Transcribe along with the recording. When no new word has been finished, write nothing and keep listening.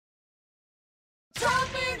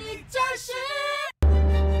士。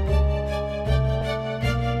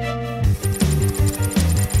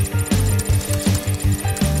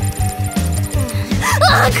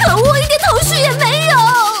啊！可恶，一点头绪也没有。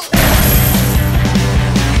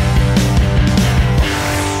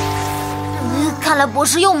看来博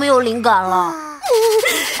士又没有灵感了。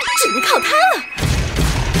只能靠他了。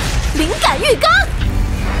灵感浴缸。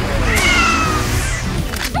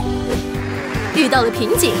遇到了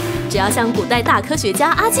瓶颈，只要像古代大科学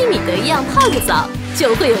家阿基米德一样泡个澡，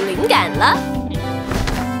就会有灵感了。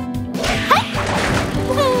嗨！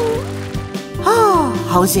啊，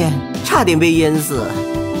好险，差点被淹死。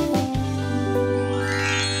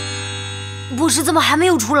博士怎么还没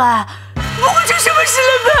有出来？不会出什么事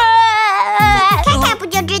了吧？看看不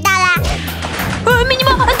就知道啦。迷你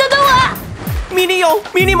萌，等等我！迷你勇、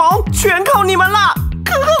迷你萌，全靠你们了！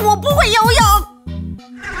可恨我不会游泳。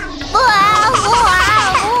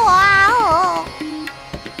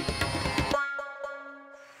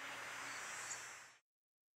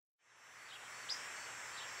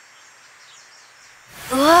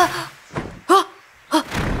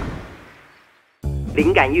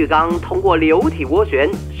灵感浴缸通过流体涡旋，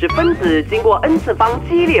使分子经过 n 次方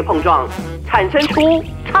激烈碰撞，产生出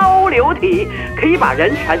超流体，可以把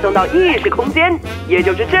人传送到意识空间，也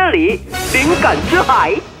就是这里——灵感之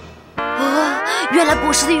海。原来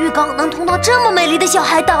博士的浴缸能通到这么美丽的小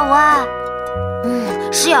海岛啊！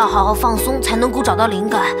是要好好放松才能够找到灵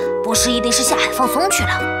感。博士一定是下海放松去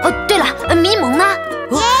了。对了，迷蒙呢？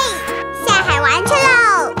耶，下海玩去喽！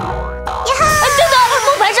哟呵！等等，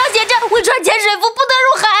木牌上写着未穿潜水服不得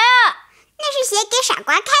入海啊！那是写给傻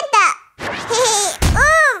瓜看的。嘿嘿，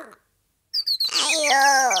哎呦！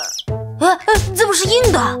怎么是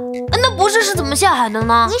硬的？那博士是怎么下海的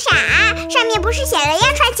呢？你傻啊？上面不是写了要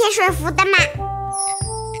穿潜水服的吗？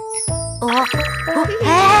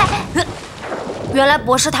原来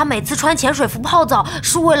博士他每次穿潜水服泡澡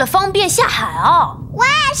是为了方便下海啊！哇，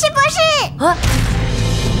是博士！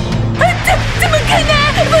怎么可能？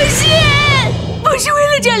不是，不是为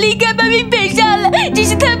了找灵感把命赔上了，真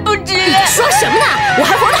是太不值了！说什么呢？我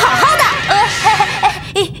还活得好好的。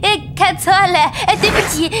看错了，对不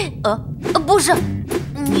起。不是，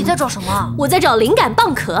你在找什么？我在找灵感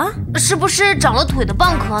蚌壳啊！是不是长了腿的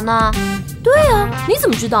蚌壳呢？对啊，你怎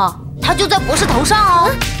么知道？它就在博士头上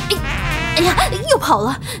哦。哎呀，又跑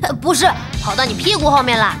了！不是，跑到你屁股后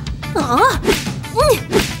面了。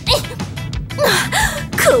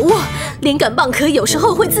可恶！灵感蚌壳有时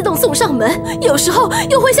候会自动送上门，有时候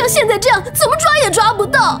又会像现在这样，怎么抓也抓不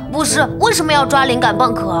到。不是，为什么要抓灵感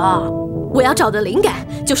蚌壳啊？我要找的灵感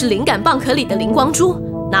就是灵感蚌壳里的灵光珠。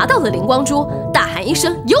拿到了灵光珠，大喊一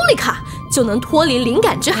声尤里卡，就能脱离灵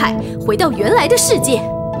感之海，回到原来的世界。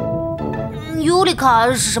尤里卡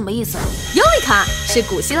是什么意思？尤里卡是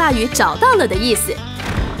古希腊语找到了的意思。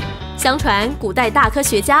相传古代大科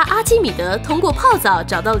学家阿基米德通过泡澡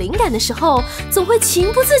找到灵感的时候，总会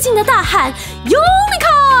情不自禁地大喊尤里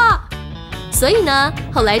卡。所以呢，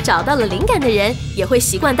后来找到了灵感的人也会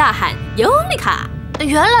习惯大喊尤里卡。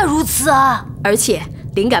原来如此啊！而且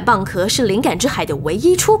灵感蚌壳是灵感之海的唯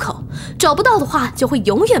一出口，找不到的话就会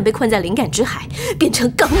永远被困在灵感之海，变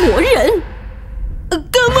成钢魔人。钢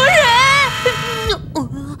魔人！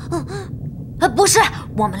不是，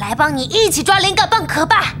我们来帮你一起抓灵感蚌壳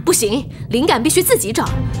吧。不行，灵感必须自己找，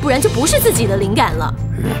不然就不是自己的灵感了。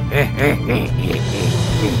嘿，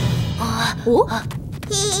哇哦，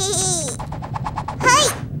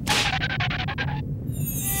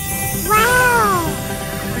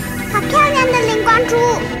好漂亮的灵光珠！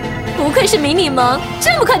不愧是迷你萌，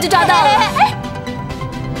这么快就抓到了。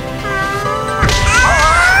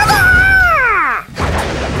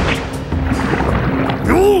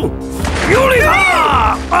尤里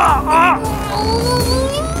卡！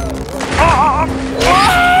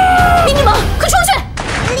迷你萌，快出去！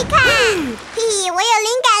尤里卡，嘿嘿，我有灵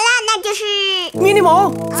感了，那就是迷你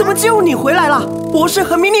萌，怎么就你回来了？博士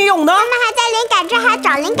和迷你勇呢？他们还在灵感之海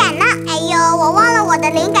找灵感呢。哎呦，我忘了我的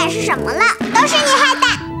灵感是什么了，都是你害的。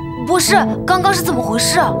不是，刚刚是怎么回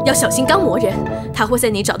事？要小心钢魔人，他会在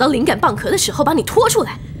你找到灵感蚌壳的时候把你拖出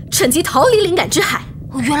来，趁机逃离灵感之海。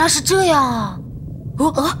原来是这样啊！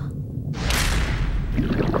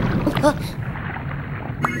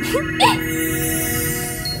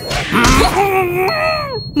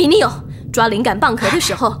迷你勇，抓灵感蚌壳的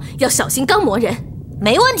时候要小心钢魔人。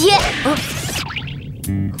没问题。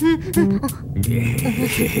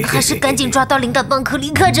还是赶紧抓到灵感蚌壳离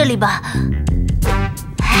开这里吧。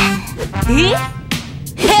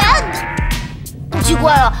奇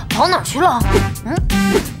怪了，跑哪去了？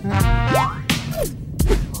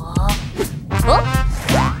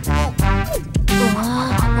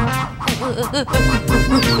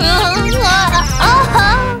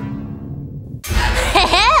嘿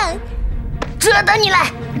嘿，这等你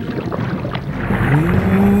来！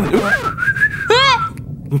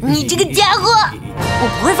你这个家伙，我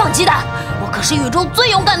不会放弃的！我可是宇宙最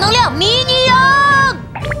勇敢能量迷你勇！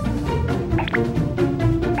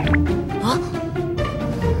啊？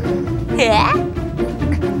嘿，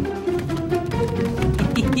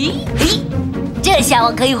这下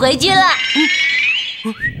我可以回去了。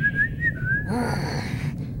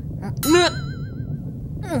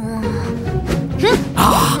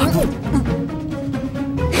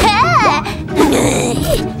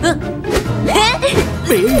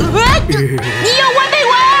你要完没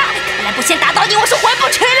完？看来不先打倒你，我是回不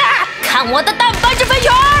去了。看我的蛋白质飞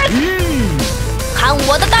拳！看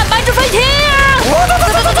我的蛋白质飞艇！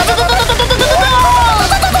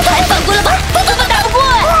太犯规了吧？根本打不过。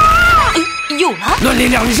有了，那力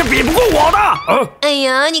量你是比不过我的。哎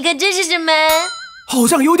呀，你看这是什么？好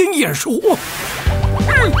像有点眼熟。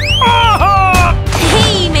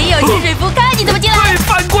嘿，没有清水服，看你怎么进来！太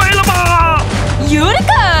犯规了吧！有了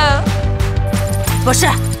个！博士，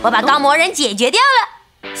我把钢魔人解决掉了。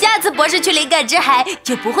下次博士去灵感之海，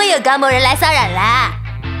就不会有钢魔人来骚扰啦。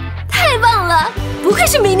太棒了，不愧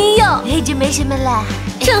是迷你勇。哎，这没什么啦。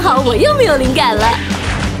正好我又没有灵感了。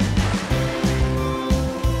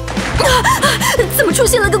怎么出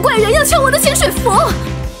现了个怪人要抢我的潜水服？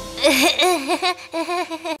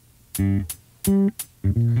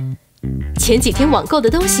前几天网购的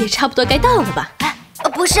东西差不多该到了吧？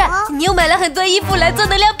不是，你又买了很多衣服来做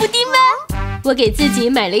能量布丁吗？我给自己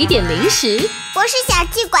买了一点零食。不是小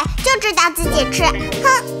气鬼，就知道自己吃，哼！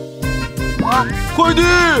快递！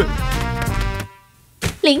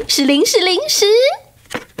零食，零食，零食！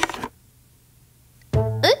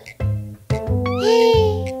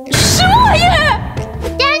什么玩意儿？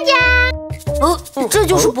这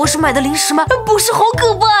就是博士买的零食吗？博士好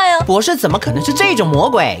可怕呀！博士怎么可能是这种魔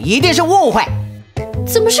鬼？一定是误会。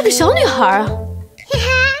怎么是个小女孩啊？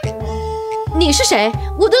你是谁？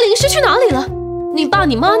我的零食去哪里了？你爸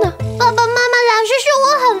你妈呢？爸爸妈妈老是说我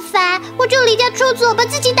很烦，我就离家出走，把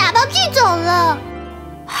自己打包寄走了。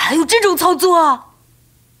还有这种操作啊？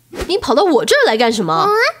你跑到我这儿来干什么？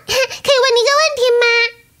可以问你一个问题吗？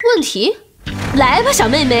问题？来吧，小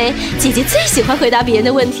妹妹，姐姐最喜欢回答别人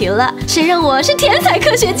的问题了。谁让我是天才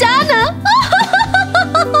科学家呢？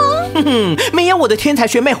没有我的天才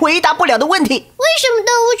学妹回答不了的问题。为什么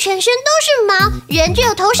动物全身都是毛，人只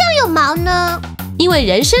有头上有毛呢？因为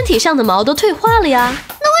人身体上的毛都退化了呀。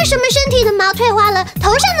那为什么身体的毛退化了，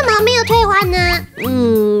头上的毛没有退化呢？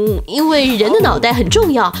因为人的脑袋很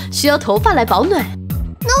重要，需要头发来保暖。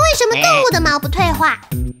那为什么动物的毛不退化？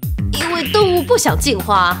因为动物不想进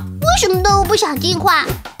化。为什么动物不想进化？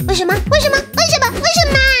为什么？为什么？为什么？为什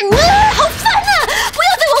么？好烦啊！不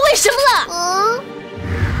要再问为什么了。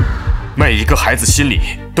每一个孩子心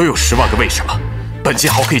里都有10万个为什么，本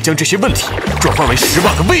剑豪可以将这些问题转换为10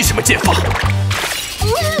万个为什么剑法。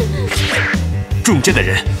中箭的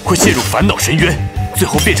人会陷入烦恼深渊，最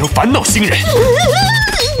后变成烦恼星人。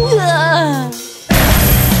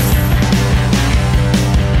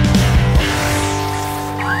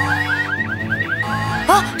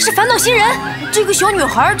是烦恼星人？这个小女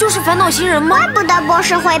孩就是烦恼星人吗？怪不得博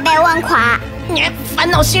士会被问垮。烦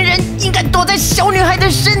恼星人应该躲在小女孩的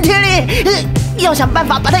身体里，要想办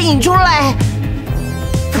法把她引出来。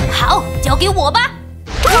好，交给我吧。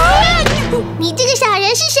你这个小人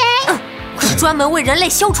是谁？我是专门为人类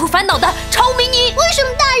消除烦恼的超迷你。为什么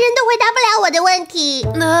大人都回答不了我的问题？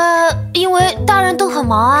因为大人都很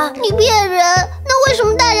忙啊。你骗人！那为什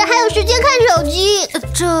么大人还有时间看手机？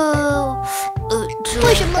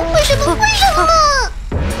为什么？为什么？为什么？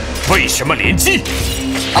为什么联机？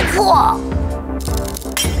破！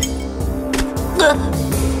到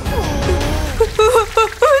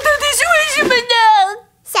底是为什么呢？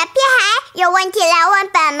小屁孩，有问题来问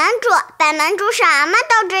本门主，本门主什么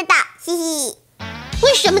都知道，嘻嘻。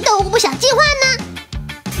为什么动物不想进化呢？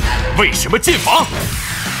为什么进房？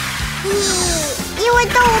因为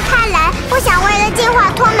动物怕冷，不想为了进化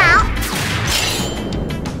脱毛。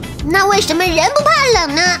那为什么人不怕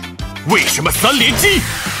冷呢？为什么3连击？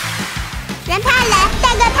人怕冷，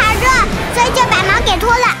大哥怕热，所以就把毛给脱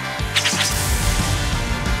了。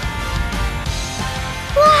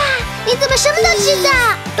哇，你怎么什么都知道？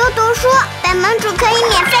多读书，本门主可以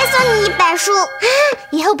免费送你1本书。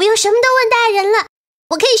以后不用什么都问大人了，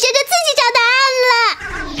我可以学着自己找答案了。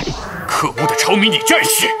可恶的超迷你战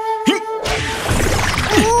士！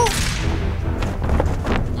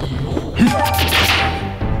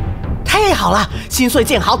太好了，心碎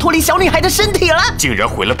剑豪脱离小女孩的身体了，竟然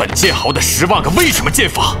毁了本剑豪的10万个为什么剑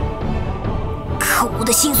法！可恶我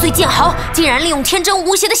的心碎剑豪竟然利用天真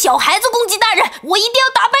无邪的小孩子攻击大人，我一定要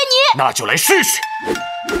打败你！那就来试试。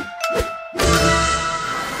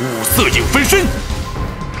五色影分身，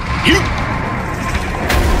赢！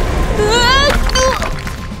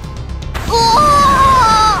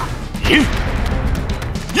赢！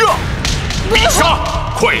呀！必杀，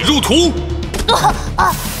快入土！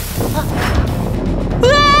必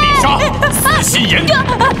杀，死心眼！救命！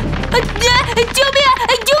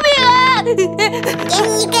救命啊！给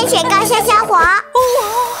你一根雪糕消消火。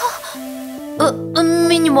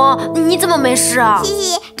迷你萌，你怎么没事啊？嘻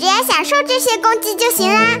嘻，只要享受这些攻击就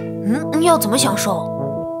行啦。要怎么享受？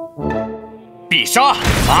必杀，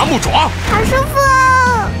麻木爪！好舒服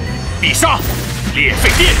哦。必杀，裂肺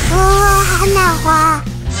电！哇，好暖和。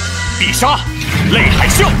必杀，泪海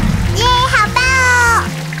啸！耶，好棒哦！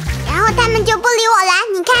然后他们就不理我了，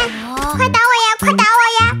你看，快打我呀，快打我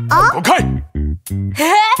呀！哦，我看，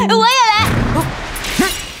我也来，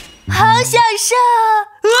好享受！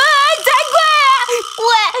才怪！喂，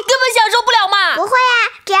根本享受不了嘛！不会啊，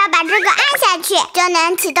只要把这个按下去，就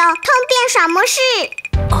能启动通变爽模式。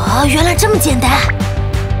哦，原来这么简单！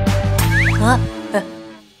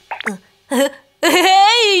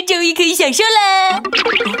终于可以享受了！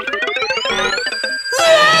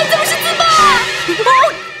怎么是自爆？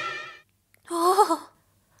哦，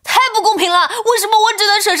太不公平了！为什么我只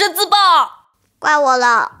能舍身自爆？怪我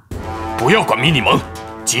了。不要管迷你萌，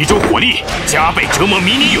集中火力，加倍折磨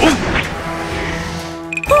迷你勇！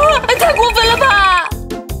太过分了吧！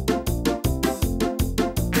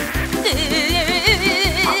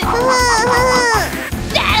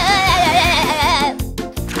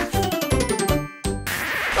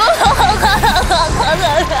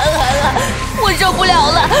我受不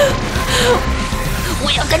了了，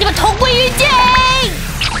我要跟你们同归于尽！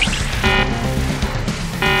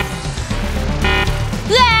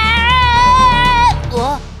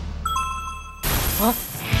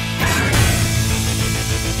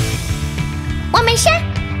我没事。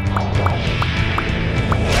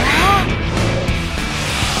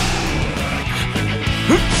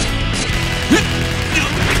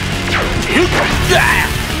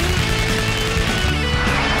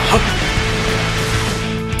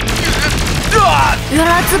原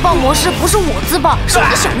来自爆模式不是我自爆，是我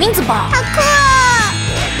的小命自爆。好酷哦！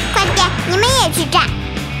快点，你们也去炸！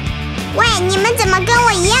喂，你们怎么跟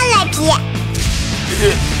我一样赖皮？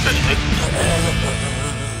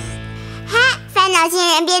哈，烦恼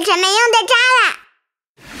星人变成没用的渣啦！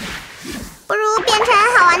不如变成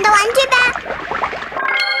好玩的玩具吧。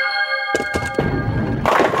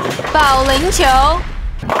保龄球。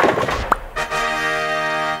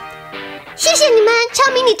谢谢你们，超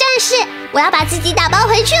迷你战士！我要把自己打包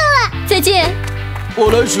回去了。再见。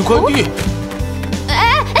我来取快递。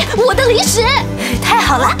我的零食！太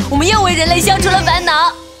好了，我们又为人类消除了烦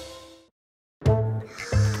恼。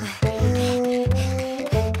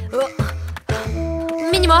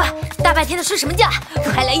迷你萌，大白天的睡什么觉？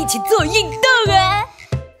快来一起做运动啊！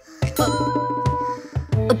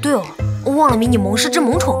对哦，忘了迷你萌是只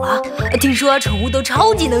萌宠了。听说宠物都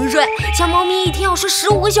超级能睡，像猫咪一天要睡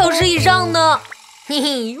15个小时以上呢。嘿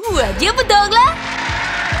嘿，我就不懂了。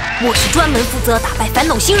我是专门负责打败烦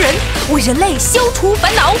恼星人，为人类消除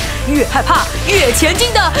烦恼，越害怕越前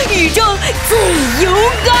进的宇宙最勇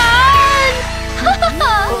敢。哈哈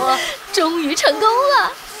哈！终于成功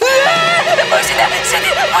了！博士的身体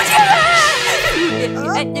不见了！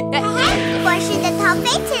博士的头飞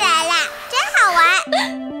起来了，真好玩！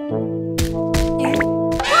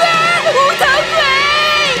无头鬼！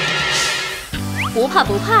不怕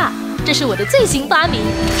不怕，这是我的最新发明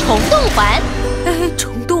——虫洞环。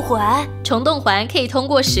虫洞环，虫洞环可以通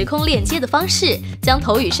过时空链接的方式，将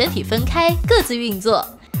头与身体分开，各自运作。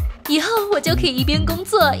以后我就可以一边工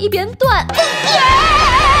作一边断。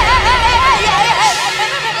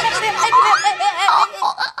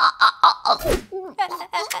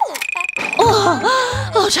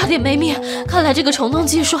差点没命！看来这个虫洞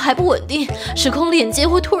技术还不稳定，时空链接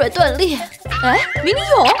会突然断裂。哎，迷你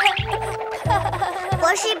勇，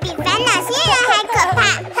博士比烦恼星人还可怕！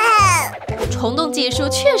呵呵，虫洞技术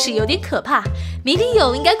确实有点可怕，迷你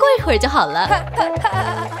勇应该过一会儿就好了。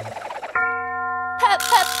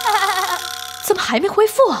怎么还没恢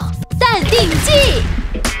复？淡定剂。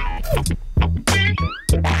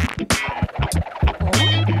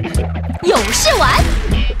勇士丸。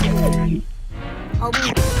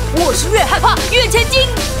我是越害怕越前进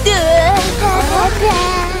的。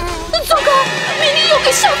糟糕，迷你勇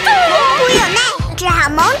给笑废了！不有奈，只好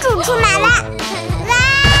盟主出马了。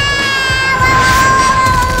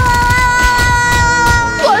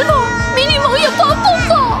完了，迷你萌也发疯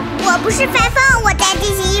了！我不是发疯，我在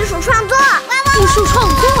进行艺术创作。艺术创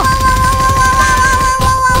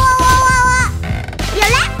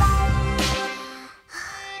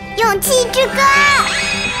勇气之歌。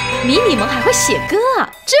迷你萌还会写歌啊，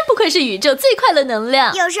真不愧是宇宙最快乐能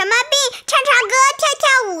量。有什么病，唱唱歌、跳跳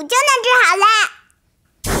舞就能治好啦。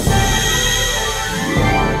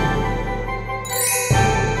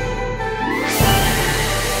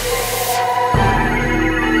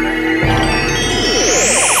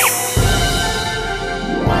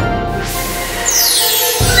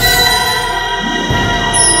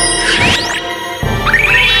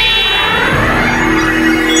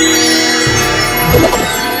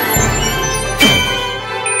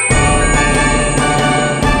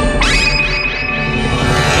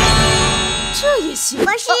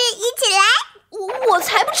博士，一起来！我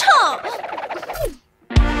才不唱！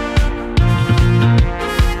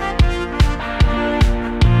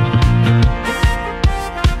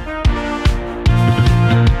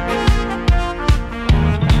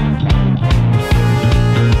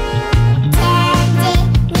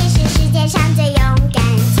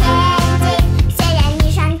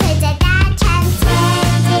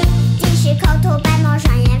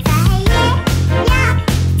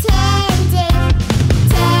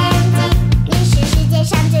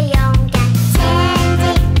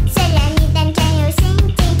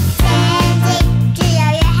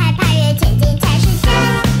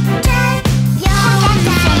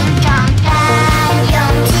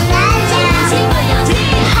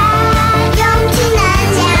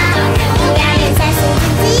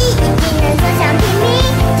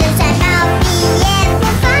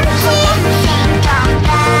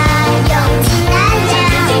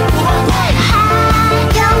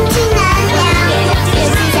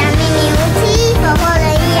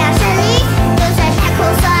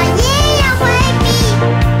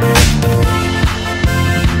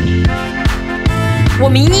我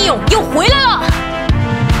迷你勇又回来了！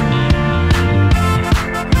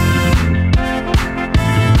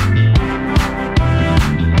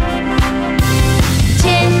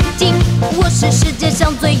前进，我是世界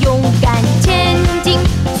上最勇敢。前进，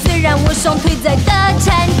虽然我双腿在打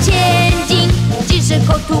颤。前进，即使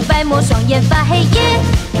口吐白沫，双眼发黑，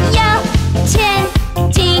也要前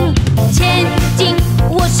进。前进，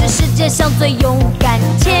我是世界上最勇敢。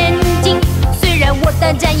前进。虽然我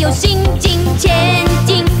胆战又心惊，前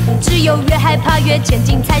进，只有越害怕越前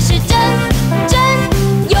进才是真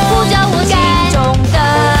勇敢。我心中的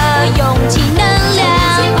勇气能量，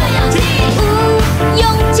勇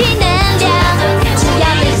气能量，只要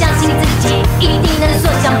能相信自己，一定能所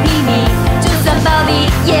向披靡，就算暴力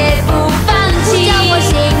也不放弃。叫我心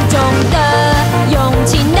中的勇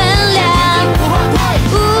气能量，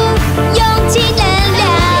勇气能量，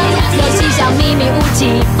游戏像秘密武器，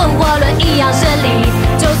风火轮一样顺利，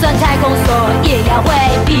就算太空锁也要回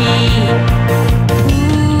避。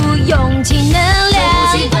勇气能量，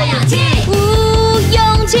勇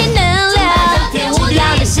气能量，只要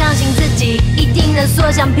能相信自己，一定能所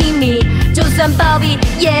向披靡，就算暴毙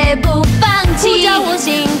也不放弃。叫我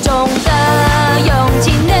心中的勇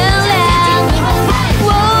气能量，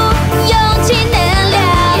勇气能量，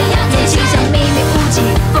内心像秘密武器，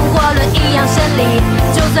风火轮一样顺利，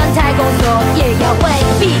就算太空锁也要回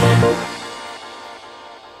避。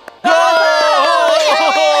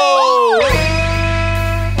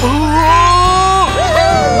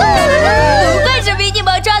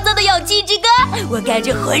我感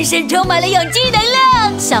觉浑身充满了勇气能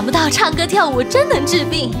量，想不到唱歌跳舞真能治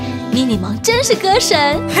病，迷你萌真是歌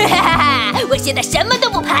神！哈哈哈！我现在什么都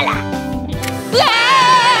不怕啦！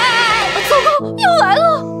糟糕，又来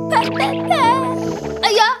了！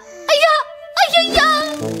哎呀！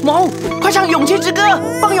萌，快唱《勇气之歌》，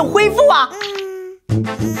帮勇恢复啊！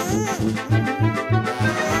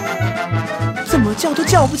怎么叫都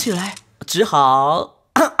叫不起来，只好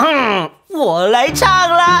我来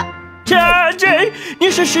唱了。前进，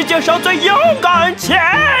你是世界上最勇敢。前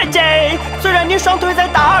进，虽然你双腿在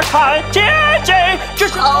打颤。前进，至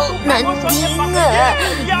少好难听啊！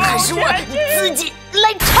还是我自己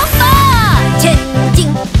来唱吧。前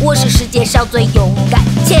进，我是世界上最勇敢。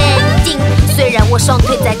前进，虽然我双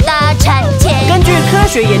腿在打颤。根据科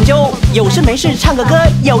学研究，有事没事唱个歌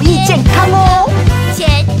有益健康哦。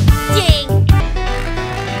前进。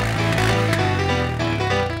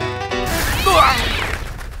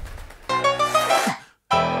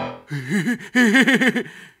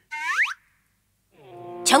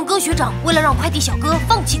强哥学长为了让快递小哥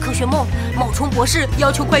放弃科学梦，冒充博士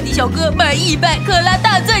要求快递小哥买100克拉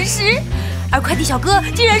大钻石，而快递小哥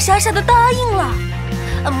竟然傻傻的答应了。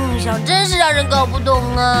梦想真是让人搞不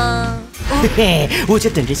懂啊！嘿嘿，我就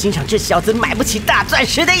等着欣赏这小子买不起大钻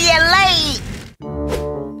石的眼泪。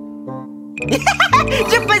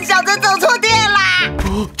这笨小子走错店啦！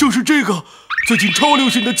就是这个最近超流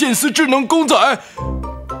行的剑丝智能公仔。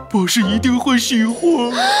博士一定会喜欢。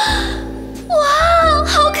哇，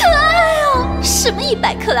好可爱哦！什么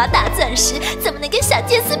100克拉大钻石，怎么能跟小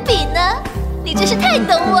剑丝比呢？你真是太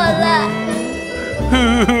懂我了。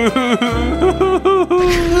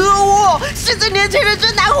可恶！现在年轻人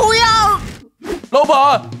真难忽悠。老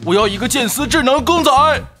板，我要一个剑丝智能公仔。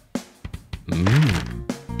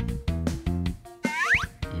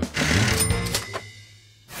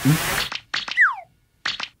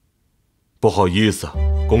不好意思，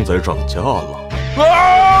公仔涨价了。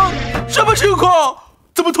啊！什么情况？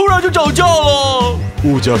怎么突然就涨价了？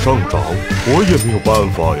物价上涨，我也没有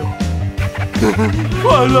办法呀。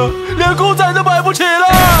完了，连公仔都买不起了。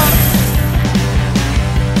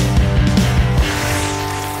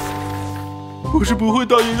我是不会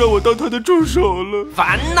答应让我当他的助手了。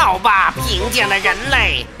烦恼吧，贫贱的人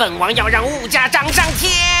类！本王要让物价涨上天！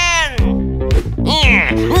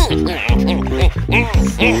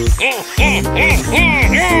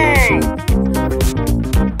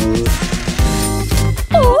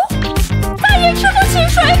哦，再也吃不起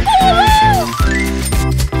水果了，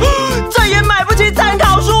再也买不起参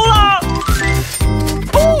考书了，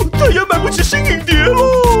哦，再也买不起新影碟了，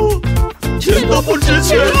钱都不值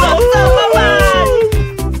钱了，怎么办？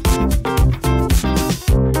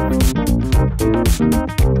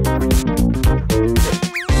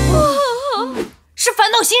是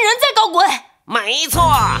烦恼星人在搞鬼。没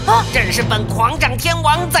错，正是本狂涨天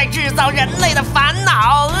王在制造人类的烦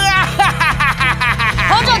恼啊！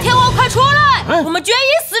狂涨天王，快出来！我们决一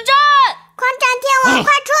死战！狂涨天王，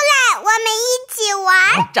快出来，我们一起玩！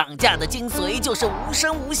涨价的精髓就是无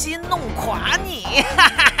声无息弄垮你！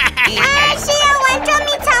是要玩捉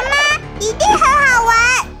迷藏吗？一定很好玩！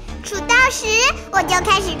数到10，我就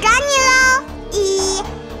开始抓你喽！1、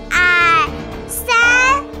2、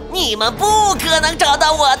3。你们不可能找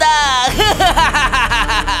到我的！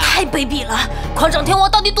太卑鄙了！狂涨天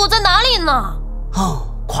王到底躲在哪里呢？哦，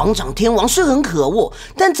狂涨天王是很可恶，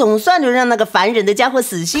但总算能让那个烦人的家伙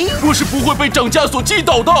死心。我是不会被涨价所击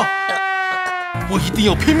倒的。我一定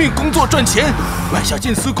要拼命工作赚钱，买下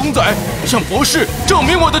剑丝公仔，向博士证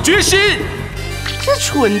明我的决心。这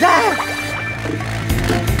蠢蛋！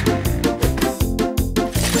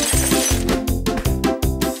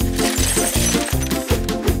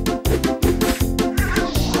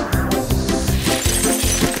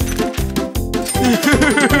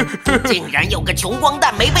竟然有个穷光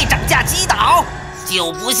蛋没被涨价击倒，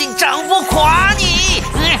就不信涨不垮你！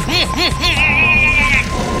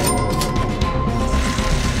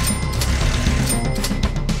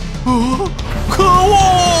可恶！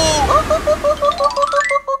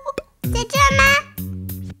在这儿吗？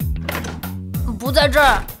不在这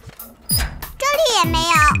儿。这里也没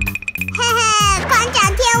有。嘿嘿，狂涨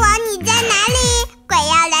天王，你在哪里？鬼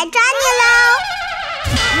要来抓你喽！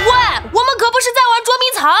喂，我们可不是在玩捉迷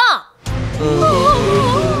藏。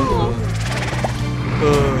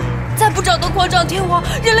再不找到狂涨天王，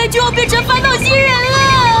人类就要变成烦恼星人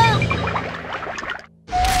了。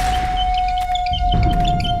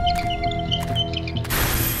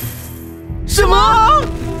什么？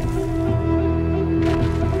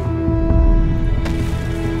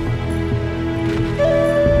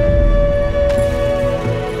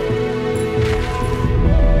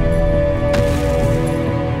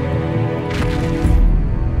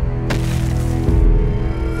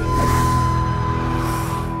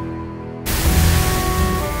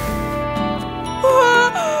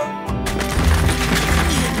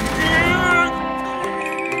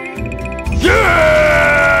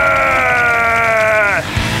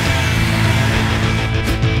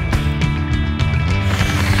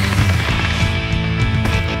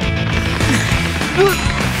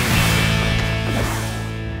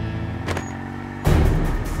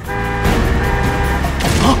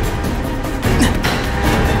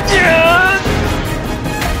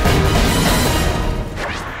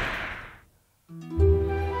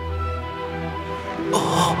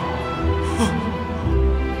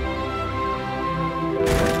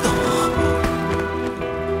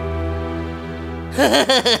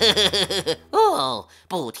哦，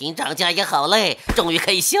不停涨价也好累，终于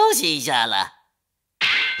可以休息一下了。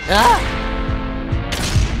啊！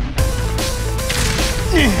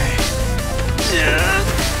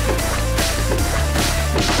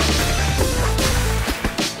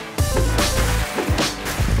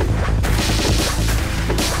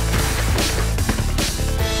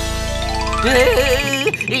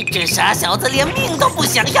这傻小子连命都不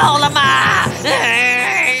想要了吗？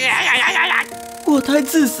我太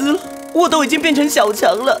自私了，我都已经变成小强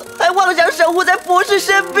了，还忘了想守护在博士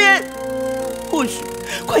身边。或许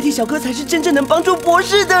快递小哥才是真正能帮助博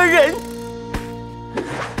士的人。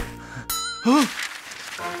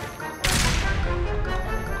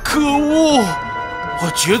可恶！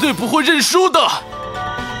我绝对不会认输的。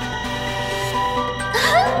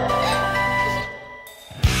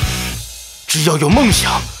只要有梦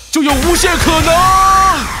想，就有无限可能。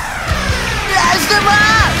什么？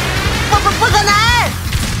不可能！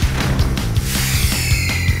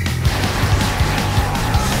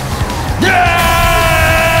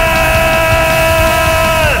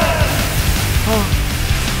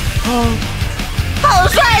好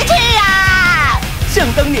帅气呀！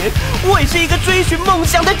想当年，我也是一个追寻梦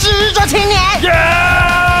想的执着青年。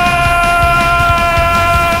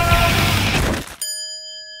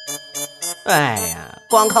哎呀，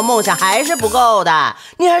光靠梦想还是不够的，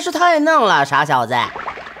你还是太嫩了，傻小子。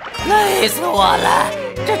累死我了！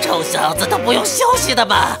这臭小子都不用休息的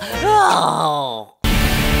吗？哦！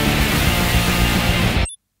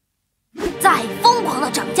在疯狂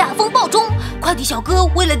的涨价风暴中，快递小哥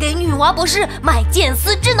为了给女娃博士买剑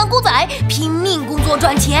丝智能公仔，拼命工作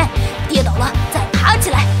赚钱，跌倒了再爬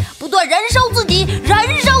起来，不断燃烧自己，燃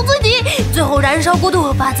烧自己，最后燃烧过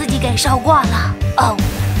度，把自己给烧挂了。哦。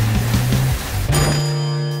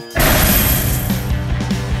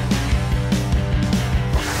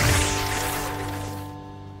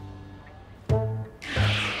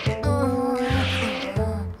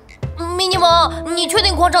迷你萌，你确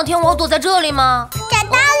定狂涨天王躲在这里吗？找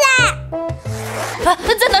到了！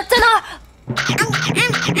在哪儿？在哪儿？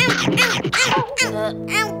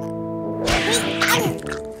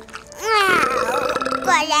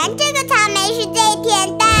果然这个草莓是最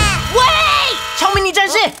甜的。喂，超迷你战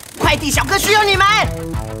士，快递小哥需要你们！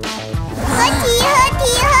合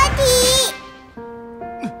体！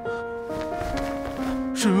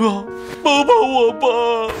神啊，帮帮我吧！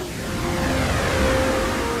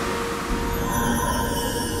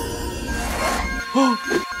哦，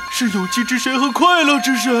是勇气之神和快乐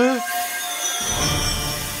之神。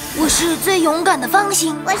我是最勇敢的方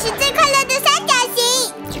形，我是最快乐的三角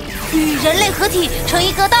形，与人类合体成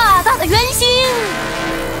一个大大的圆形，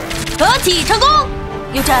合体成功，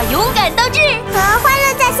有着勇敢斗志和欢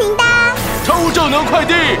乐在行的超正能快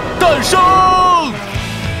递诞生。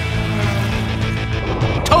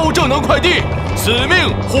超正能快递，此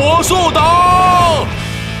命火速到。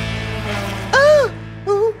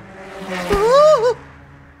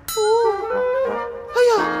哎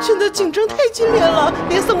呀，现在竞争太激烈了，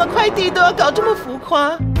连送个快递都要搞这么浮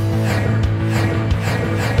夸。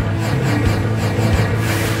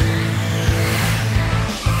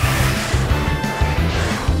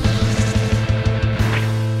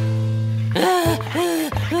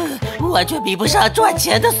完全比不上赚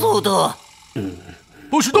钱的速度。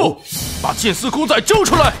波士顿，把剑丝公仔交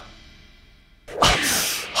出来。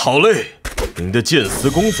好嘞，您的剑丝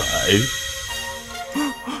公仔。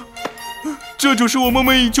这就是我梦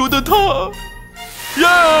寐以求的它，耶！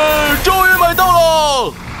终于买到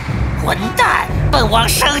了！混蛋，本王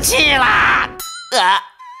生气啦！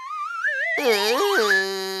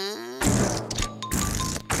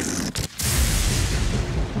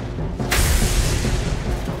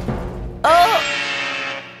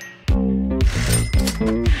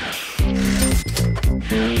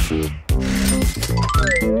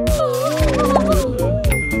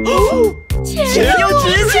钱又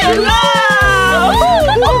值钱了！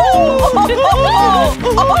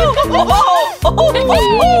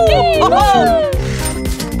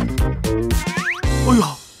哎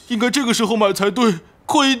呀，应该这个时候买才对，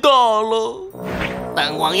亏大了。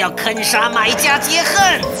本王要坑杀买家解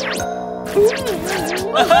恨。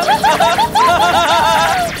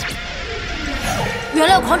原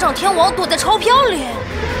来狂涨天王躲在钞票里。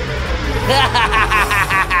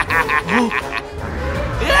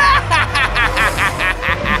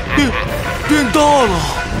变大了。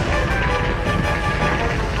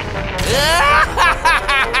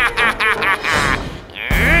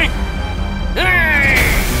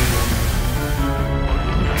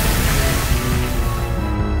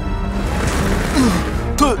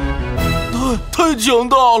太强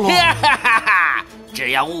大了！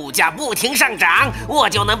只要物价不停上涨，我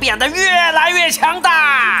就能变得越来越强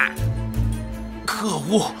大。可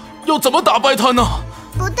恶，要怎么打败他呢？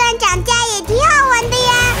不断涨价也挺好玩的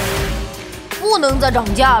呀。不能再涨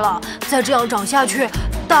价了，再这样涨下去，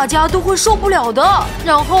大家都会受不了的，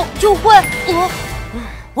然后就会……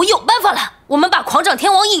我有办法了，我们把狂涨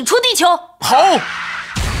天王引出地球。好。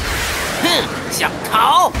哼，想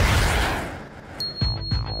逃？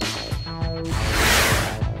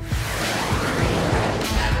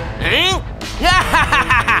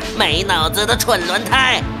没脑子的蠢轮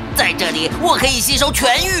胎！在这里，我可以吸收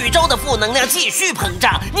全宇宙的负能量，继续膨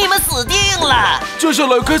胀。你们死定了！接下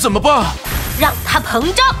来该怎么办？让它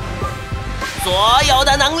膨胀。所有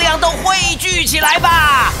的能量都汇聚起来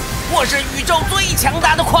吧！我是宇宙最强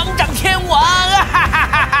大的狂涨天王啊！哈哈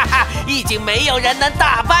哈哈哈！已经没有人能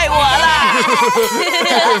打败我了。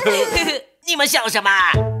你们笑什么？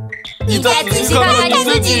你再仔细看看你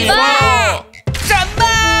自己吧。什么？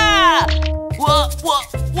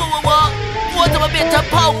我怎么变成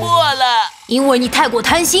泡沫了？因为你太过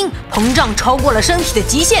贪心，膨胀超过了身体的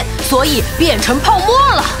极限，所以变成泡沫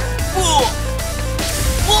了。不！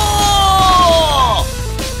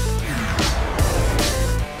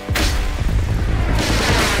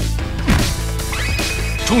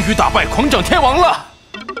终于打败狂涨天王了！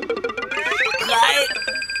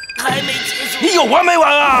还没结束？你有完没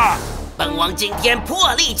完啊？本王今天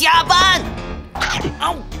破例加班，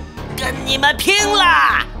跟你们拼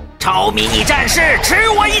啦！超迷你战士，吃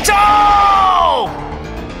我一招！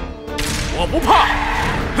我不怕，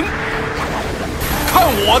看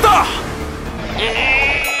我的！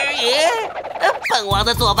本王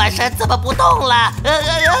的左半身怎么不动了？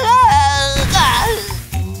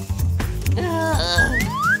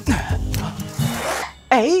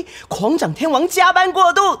哎，狂涨天王加班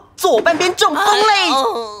过度，左半边中风嘞！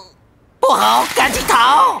不好，赶紧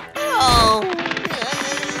逃！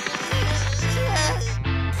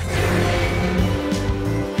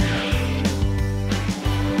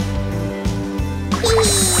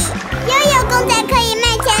又有公仔可以卖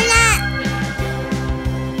钱了！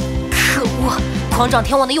可恶，狂涨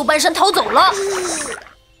天王的右半身逃走了。哇，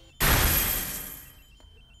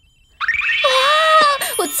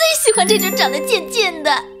我最喜欢这种长得贱贱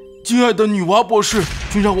的。亲爱的女娃博士，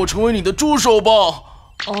就让我成为你的助手吧。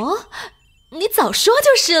哦，你早说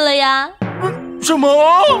就是了呀。什么？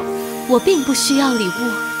我并不需要礼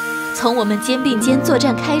物，从我们肩并肩作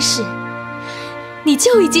战开始，你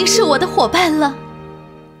就已经是我的伙伴了。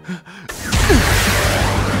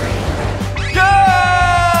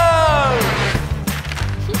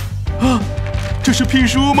啊，这是聘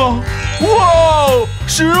书吗？哇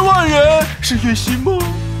，10万元是月薪吗？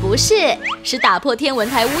不是，是打破天文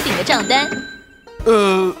台屋顶的账单。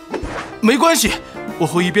没关系，我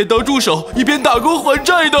会一边当助手一边打工还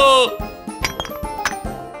债的。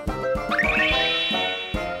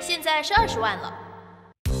现在是20万了。